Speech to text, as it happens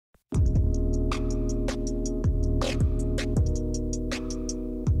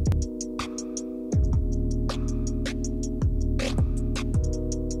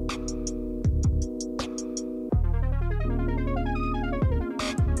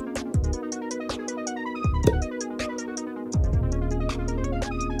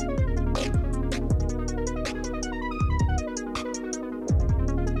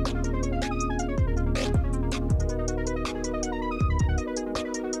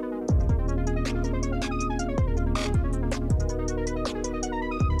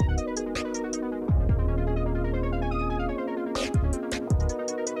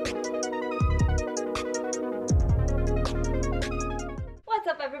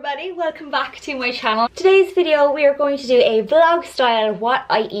everybody, welcome back to my channel. Today's video we are going to do a vlog style what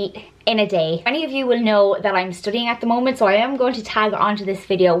I eat in a day. Many of you will know that I'm studying at the moment, so I am going to tag onto this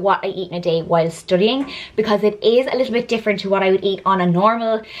video what I eat in a day while studying, because it is a little bit different to what I would eat on a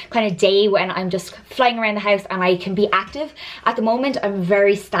normal kind of day when I'm just flying around the house and I can be active. At the moment I'm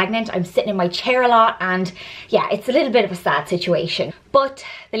very stagnant. I'm sitting in my chair a lot, and yeah, it's a little bit of a sad situation. But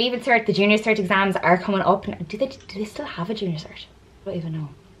the Leaving Cert, the Junior Cert exams are coming up. Do they still have a Junior Cert? I don't even know.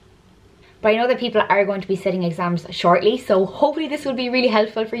 But I know that people are going to be sitting exams shortly, so hopefully this will be really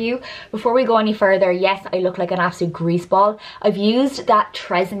helpful for you. Before we go any further, yes, I look like an absolute grease ball. I've used that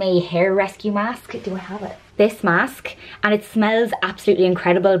Tresemme hair rescue mask. Do I have it? This mask, and it smells absolutely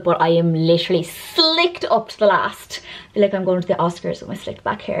incredible, but I am literally slicked up to the last. I feel like I'm going to the Oscars with my slicked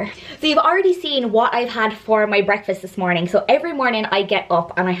back hair. So you've already seen what I've had for my breakfast this morning. So every morning I get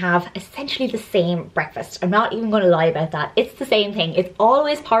up and I have essentially the same breakfast. I'm not even going to lie about that. It's the same thing. It's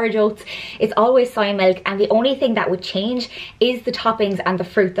always porridge oats, it's always soy milk, and the only thing that would change is the toppings and the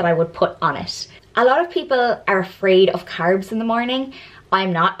fruit that I would put on it. A lot of people are afraid of carbs in the morning.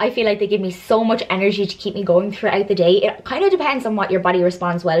 I'm not. I feel like they give me so much energy to keep me going throughout the day. It kind of depends on what your body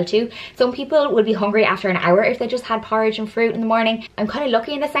responds well to. Some people will be hungry after an hour if they just had porridge and fruit in the morning. I'm kind of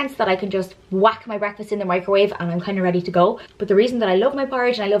lucky in the sense that I can just whack my breakfast in the microwave and I'm kind of ready to go. But the reason that I love my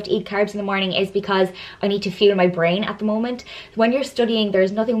porridge and I love to eat carbs in the morning is because I need to fuel my brain at the moment. When you're studying,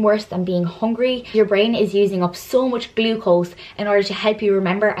 there's nothing worse than being hungry. Your brain is using up so much glucose in order to help you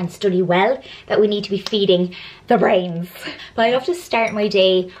remember and study well that we need to be feeding the brains. But I love to start my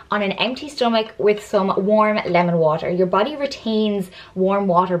day on an empty stomach with some warm lemon water. Your body retains warm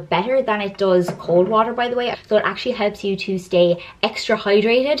water better than it does cold water, by the way, so it actually helps you to stay extra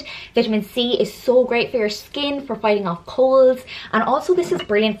hydrated. Vitamin C is so great for your skin, for fighting off colds, and also this is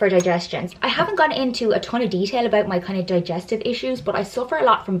brilliant for digestion. I haven't gone into a ton of detail about my kind of digestive issues, but I suffer a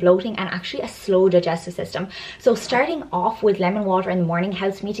lot from bloating and actually a slow digestive system. So starting off with lemon water in the morning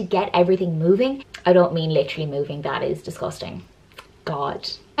helps me to get everything moving. I don't mean literally moving, that is disgusting. God.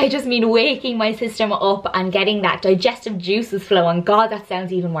 I just mean waking my system up and getting that digestive juices flowing. God, that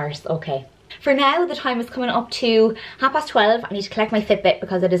sounds even worse. Okay. For now, the time is coming up to 12:30. I need to collect my Fitbit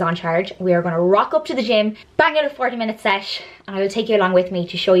because it is on charge. We are going to rock up to the gym, bang out a 40-minute set, and I will take you along with me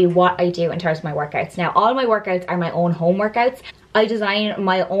to show you what I do in terms of my workouts. Now, all my workouts are my own home workouts. I design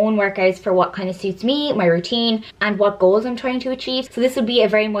my own workouts for what kind of suits me, my routine, and what goals I'm trying to achieve. So this will be a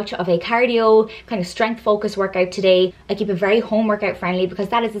very much of a cardio, kind of strength focused workout today. I keep it very home workout friendly because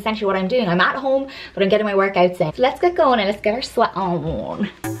that is essentially what I'm doing. I'm at home, but I'm getting my workouts in. So let's get going and let's get our sweat on.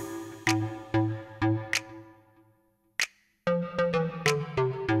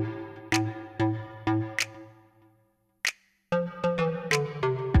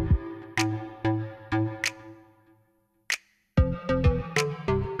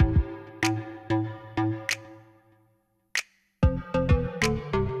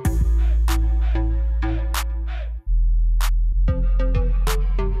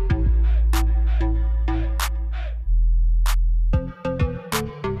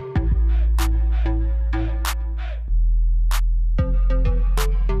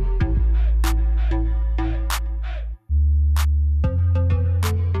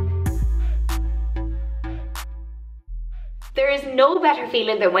 There is no better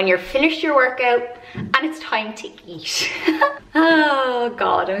feeling than when you're finished your workout and it's time to eat. Oh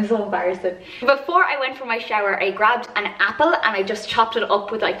God, I'm so embarrassed. Before I went for my shower, I grabbed an apple and I just chopped it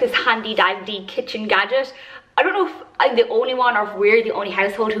up with like this handy dandy kitchen gadget. I don't know if I'm the only one or if we're the only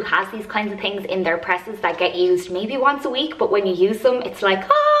household who has these kinds of things in their presses that get used maybe once a week, but when you use them, it's like,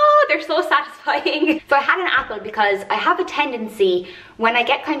 oh, they're so satisfying. So I had an apple because I have a tendency when I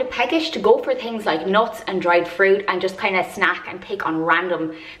get kind of peckish to go for things like nuts and dried fruit and just kind of snack and pick on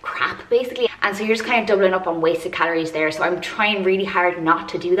random crap basically. And so you're just kind of doubling up on wasted calories there. So I'm trying really hard not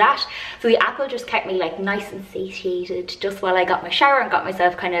to do that. So the apple just kept me like nice and satiated just while I got my shower and got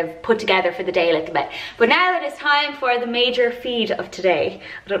myself kind of put together for the day a little bit. But now it is time for the major feed of today.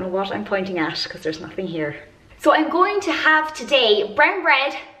 I don't know what I'm pointing at because there's nothing here. So I'm going to have today brown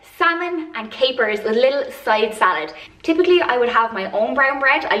bread, salmon and capers with a little side salad. Typically I would have my own brown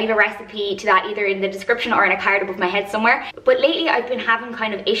bread. I leave a recipe to that either in the description or in a card above my head somewhere. But lately I've been having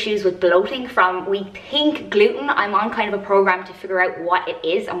kind of issues with bloating from, we think, gluten. I'm on kind of a program to figure out what it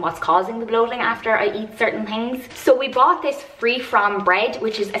is and what's causing the bloating after I eat certain things. So we bought this free from bread,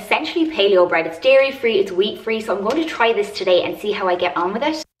 which is essentially paleo bread. It's dairy free, it's wheat free. So I'm going to try this today and see how I get on with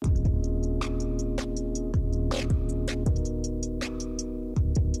it.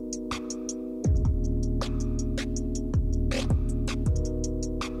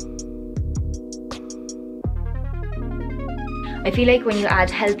 I feel like when you add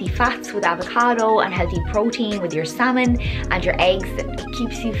healthy fats with avocado and healthy protein with your salmon and your eggs, it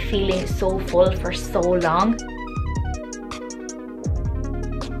keeps you feeling so full for so long.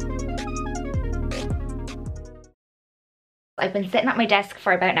 I've been sitting at my desk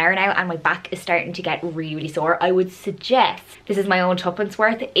for about an hour now and my back is starting to get really sore. I would suggest, this is my own tuppence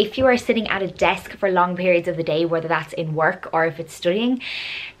worth, if you are sitting at a desk for long periods of the day, whether that's in work or if it's studying,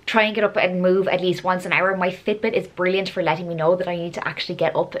 try and get up and move at least once an hour. My Fitbit is brilliant for letting me know that I need to actually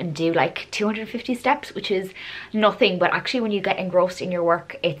get up and do like 250 steps, which is nothing, but actually when you get engrossed in your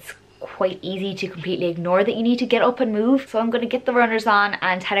work, it's quite easy to completely ignore that you need to get up and move. So I'm going to get the runners on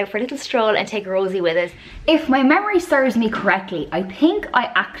and head out for a little stroll and take Rosie with us. If my memory serves me correctly, I think I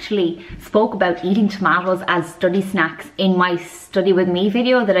actually spoke about eating tomatoes as study snacks in my study with me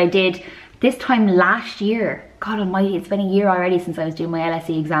video that I did this time last year. God almighty, it's been a year already since I was doing my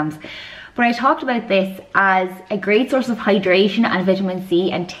LSE exams. But I talked about this as a great source of hydration and vitamin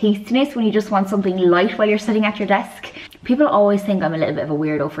C and tastiness when you just want something light while you're sitting at your desk. People always think I'm a little bit of a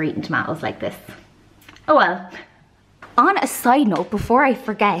weirdo for eating tomatoes like this. Oh well. On a side note, before I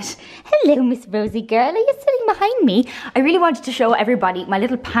forget, hello Miss Rosie girl, are you sitting behind me? I really wanted to show everybody my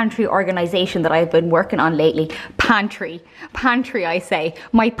little pantry organisation that I've been working on lately. Pantry I say,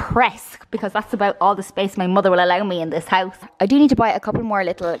 my press, because that's about all the space my mother will allow me in this house. I do need to buy a couple more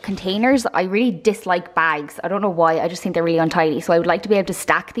little containers. I really dislike bags. I don't know why, I just think they're really untidy. So I would like to be able to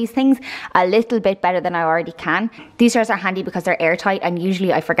stack these things a little bit better than I already can. These jars are handy because they're airtight and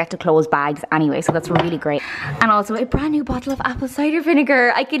usually I forget to close bags anyway, so that's really great. And also a brand new bottle of apple cider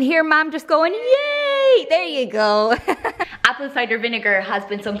vinegar. I can hear Mom just going, yay! There you go. Apple cider vinegar has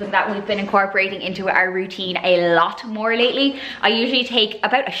been something that we've been incorporating into our routine a lot more lately. I usually take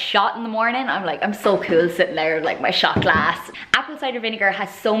about a shot in the morning. I'm like, I'm so cool sitting there with like my shot glass. Apple cider vinegar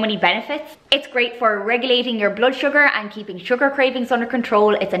has so many benefits. It's great for regulating your blood sugar and keeping sugar cravings under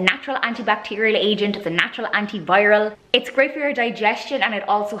control. It's a natural antibacterial agent. It's a natural antiviral. It's great for your digestion and it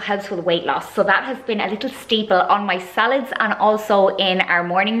also helps with weight loss. So that has been a little staple on my salads and also in our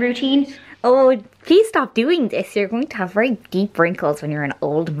morning routine. Oh, please stop doing this. You're going to have very deep wrinkles when you're an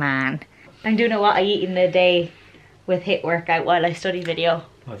old man. I'm doing a what I eat in a day with HIIT workout while I study video.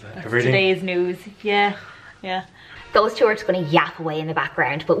 What's that? That's Everything? today's news. Yeah. Those two are just going to yap away in the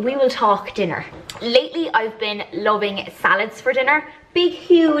background, but we will talk dinner. Lately, I've been loving salads for dinner. Big,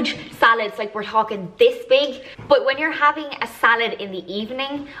 huge salads, like we're talking this big. But when you're having a salad in the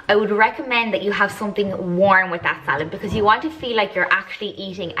evening, I would recommend that you have something warm with that salad because you want to feel like you're actually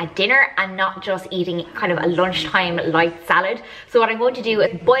eating a dinner and not just eating kind of a lunchtime light salad. So what I'm going to do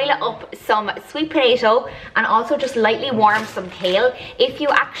is boil up some sweet potato and also just lightly warm some kale. If you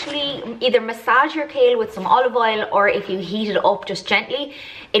actually either massage your kale with some olive oil or if you heat it up just gently,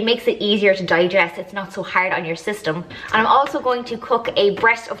 it makes it easier to digest. It's not so hard on your system. And I'm also going to cook a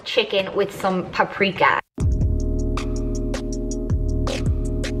breast of chicken with some paprika.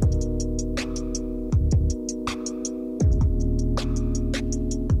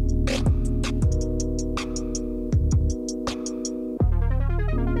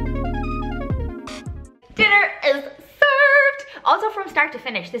 Dinner is served! Also from start to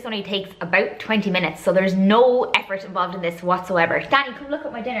finish, this only takes about 20 minutes, so there's no effort involved in this whatsoever. Danny, come look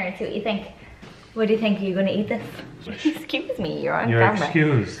at my dinner and see what you think. What do you think? Are you going to eat this? Excuse me, you're on camera.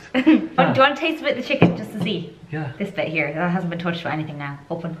 You're excused. Do you want to taste a bit of the chicken just to see? Yeah. This bit here, that hasn't been touched by anything now.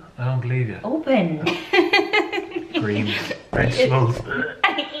 Open. I don't believe you. Open. Green vegetables.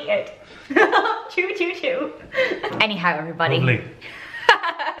 I eat it. Chew, chew, chew. Anyhow, everybody. Lovely.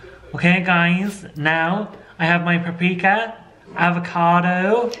 Okay guys, now I have my paprika,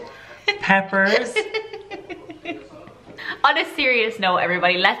 avocado, peppers. On a serious note,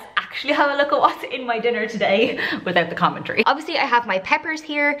 everybody, let's actually have a look at what's in my dinner today without the commentary. Obviously, I have my peppers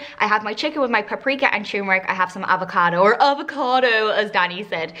here. I have my chicken with my paprika and turmeric. I have some avocado, or avocado, as Danny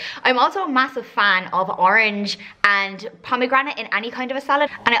said. I'm also a massive fan of orange and pomegranate in any kind of a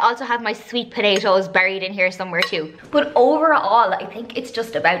salad. And I also have my sweet potatoes buried in here somewhere too. But overall, I think it's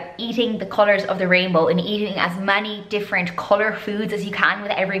just about eating the colors of the rainbow and eating as many different color foods as you can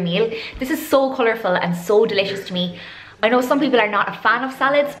with every meal. This is so colorful and so delicious to me. I know some people are not a fan of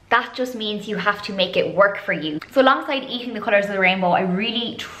salads. That just means you have to make it work for you. So alongside eating the colors of the rainbow, I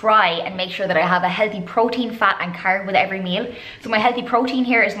really try and make sure that I have a healthy protein, fat and carb with every meal. So my healthy protein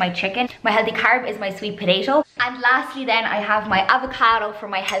here is my chicken. My healthy carb is my sweet potato. And lastly then, I have my avocado for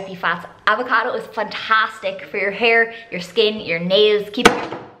my healthy fats. Avocado is fantastic for your hair, your skin, your nails. Keep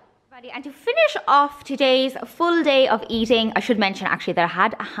And to finish off today's full day of eating, I should mention actually that I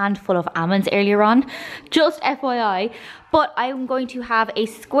had a handful of almonds earlier on, just FYI, but I'm going to have a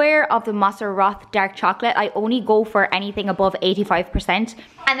square of the Moser Roth dark chocolate. I only go for anything above 85%.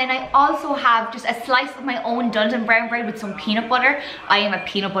 And then I also have just a slice of my own Dunton brown bread with some peanut butter. I am a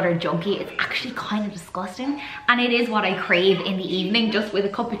peanut butter junkie. It's actually kind of disgusting, and it is what I crave in the evening, just with a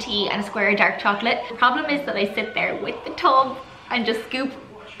cup of tea and a square of dark chocolate. The problem is that I sit there with the tub and just scoop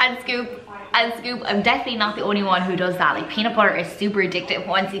and scoop and scoop. I'm definitely not the only one who does that. Like, peanut butter is super addictive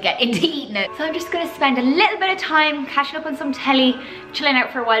once you get into eating it. So I'm just gonna spend a little bit of time catching up on some telly, chilling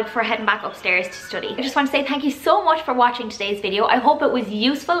out for a while before heading back upstairs to study. I just want to say thank you so much for watching today's video. I hope it was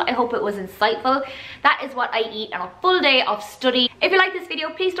useful. I hope it was insightful. That is what I eat on a full day of study. If you like this video,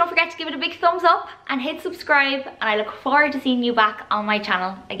 please don't forget to give it a big thumbs up and hit subscribe, and I look forward to seeing you back on my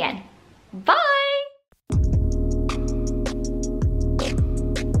channel again. Bye!